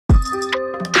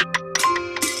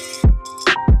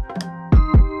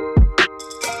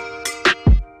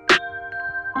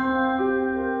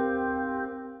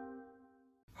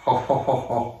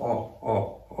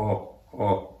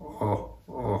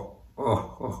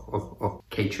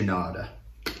Kaytranada.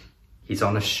 He's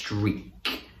on a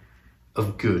streak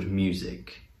of good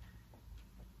music.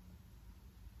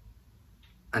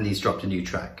 And he's dropped a new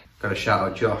track. Got to shout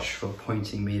out Josh for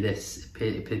pointing me in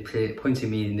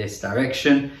this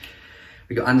direction.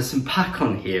 We got Anderson .Paak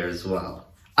on here as well.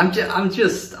 I'm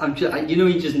just, you know,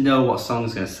 you just know what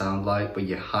song's gonna sound like, but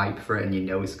you're hyped for it and you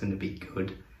know it's gonna be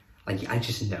good. Like, I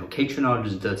just know. Kaytranada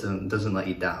just doesn't let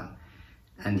you down.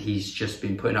 And he's just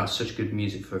been putting out such good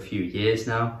music for a few years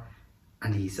now.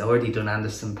 And he's already done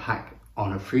Anderson .Paak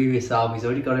on a previous album. He's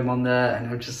already got him on there. And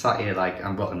I'm just sat here like,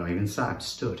 I'm not even sat, I'm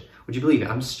stood. Would you believe it?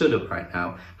 I'm stood up right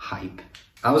now, hype.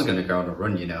 I was gonna go on a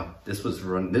run, you know. This is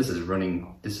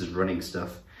running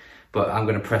stuff. But I'm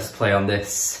gonna press play on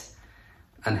this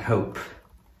and hope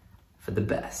for the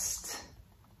best.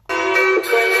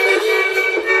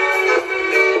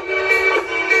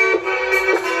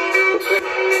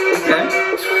 Okay.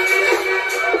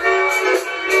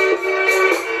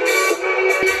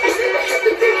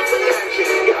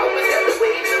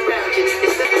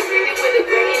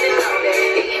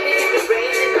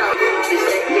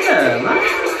 Yeah, man.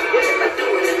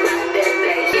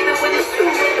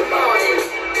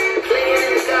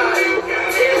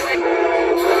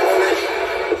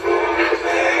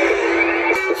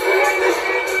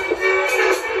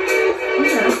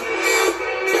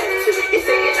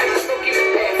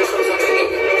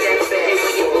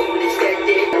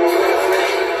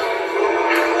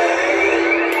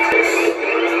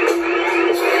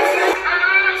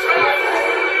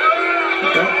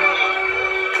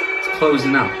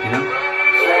 Closing out, you know?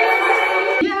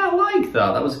 Yeah, I like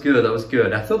that. That was good, that was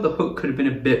good. I thought the hook could have been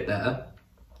a bit better,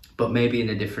 but maybe in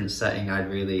a different setting I'd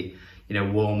really, you know,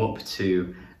 warm up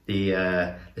to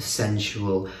the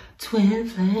sensual twin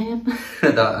flame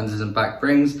that Anderson .Paak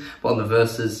brings. But on the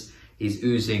verses, he's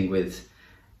oozing with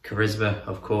charisma,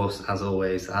 of course, as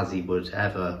always, as he would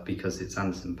ever, because it's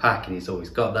Anderson .Paak and he's always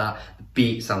got that. The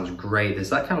beat sounds great. There's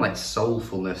that kind of like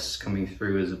soulfulness coming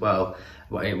through as well,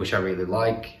 which I really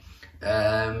like.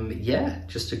 Yeah,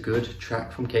 just a good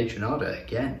track from Kaytranada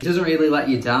again. It doesn't really let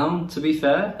you down, to be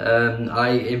fair.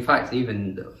 In fact,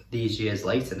 even these years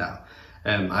later now,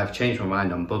 I've changed my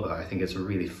mind on Bubba. I think it's a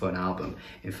really fun album.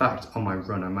 In fact, on my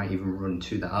run, I might even run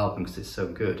to the album because it's so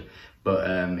good.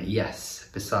 But yes,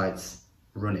 besides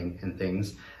running and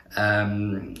things,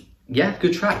 yeah,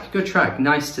 good track.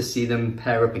 Nice to see them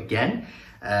pair up again.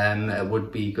 It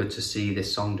would be good to see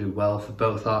this song do well for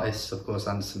both artists. Of course,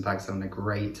 Anderson .Paak's having a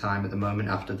great time at the moment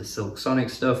after the Silk Sonic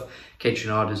stuff.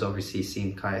 Kaytranada's obviously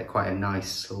seen quite a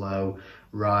nice slow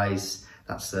rise.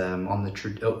 That's on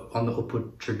the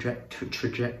upward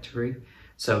trajectory.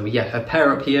 So yeah, a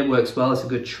pair up here works well. It's a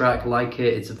good track, like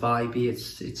it. It's vibey.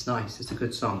 It's nice. It's a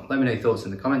good song. Let me know your thoughts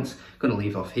in the comments. Gonna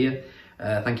leave off here.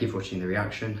 Thank you for watching the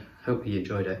reaction. Hope you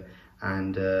enjoyed it.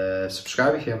 And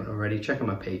subscribe if you haven't already. Check out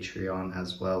my Patreon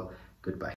as well. Goodbye.